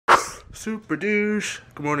Super douche.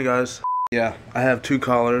 Good morning, guys. Yeah, I have two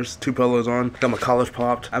collars, two pillows on. Got my collars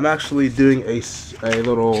popped. I'm actually doing a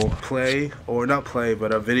little play, or not play,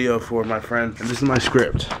 but a video for my friend. And this is my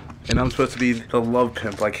script. And I'm supposed to be the love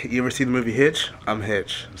pimp. Like, you ever see the movie Hitch? I'm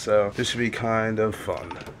Hitch. So this should be kind of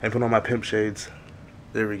fun. And put on my pimp shades.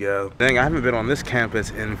 There we go. Dang, I haven't been on this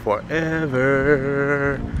campus in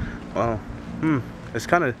forever. Well, it's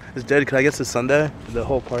dead because I guess it's Sunday. The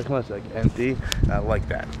whole parking lot's like empty. I like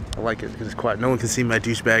that. I like it because it's quiet. No one can see my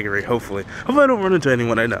douchebaggery, hopefully. Hopefully I don't run into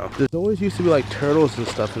anyone I know. There's always used to be like turtles and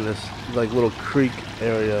stuff in this like little creek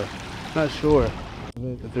area. Not sure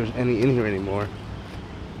if there's any in here anymore.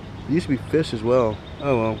 There used to be fish as well.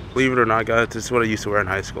 Oh well. Believe it or not, guys, this is what I used to wear in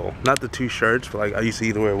high school. Not the two shirts, but like I used to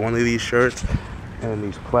either wear one of these shirts and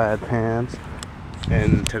these plaid pants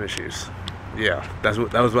and tennis shoes. Yeah,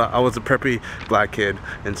 I was a preppy black kid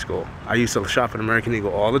in school. I used to shop at American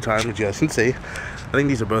Eagle all the time, as you guys can see. I think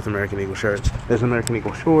these are both American Eagle shirts. There's American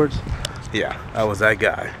Eagle shorts. Yeah, I was that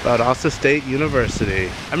guy. Valdosta State University.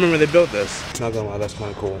 I remember they built this. Not gonna lie, that's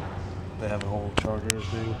kind of cool. They have a whole charger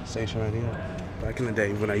thing station right here. Back in the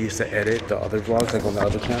day when I used to edit the other vlogs, like on the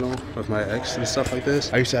other channel with my ex and stuff like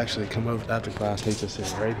this, I used to actually come over after class. I used to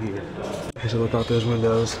sit right here. I used to look out those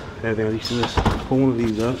windows and everything. I used to just pull one of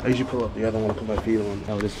these up. I usually pull up the other one, put my feet on.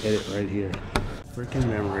 I would just edit right here. Freaking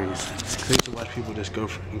memories. I used to watch people just go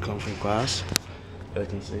and come from class. As you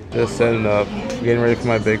can see. Just setting up, getting ready for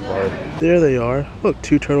my big part. There they are. Look,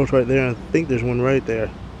 two turtles right there. I think there's one right there.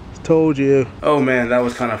 Told you. Oh man, that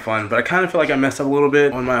was kind of fun, but I kind of feel like I messed up a little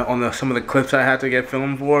bit on some of the clips I had to get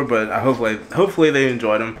filmed for, but hopefully they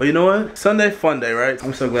enjoyed them. But you know what? Sunday fun day, right?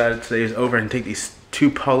 I'm so glad today is over and take these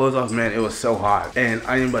two polos off. Man, it was so hot, and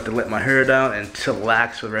I am about to let my hair down and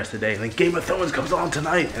chillax for the rest of the day. And then Game of Thrones comes on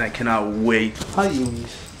tonight, and I cannot wait. Hi,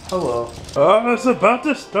 Yumis. Hello. Oh, it's about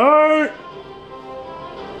to start.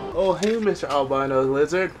 Oh, hey, Mr. Albino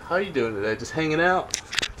Lizard. How you doing today? Just hanging out?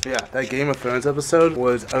 Yeah, that Game of Thrones episode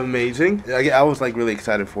was amazing. I was like really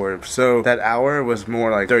excited for it. So that hour was more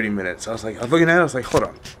like 30 minutes. I was looking at it, I was like, hold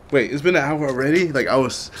on. Wait, it's been an hour already? Like it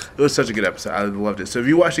was such a good episode. I loved it. So if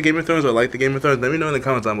you watch the Game of Thrones or like the Game of Thrones, let me know in the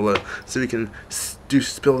comments down below so we can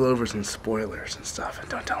spill over some spoilers and stuff and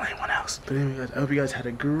don't tell anyone else. But anyway, guys, I hope you guys had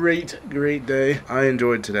a great day. I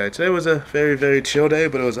enjoyed today. Today was a very chill day,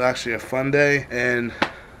 but it was actually a fun day, and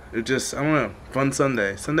it just, I don't know, fun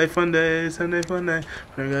Sunday. Sunday fun day. Alright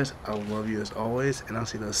guys, I love you as always, and I'll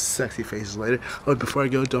see those sexy faces later. Oh, before I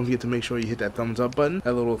go, don't forget to make sure you hit that thumbs up button,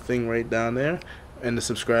 that little thing right down there, and the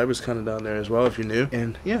subscribe is kind of down there as well if you're new.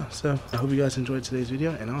 And yeah, so I hope you guys enjoyed today's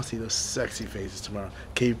video, and I'll see those sexy faces tomorrow.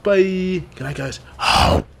 Okay, bye. Good night, guys.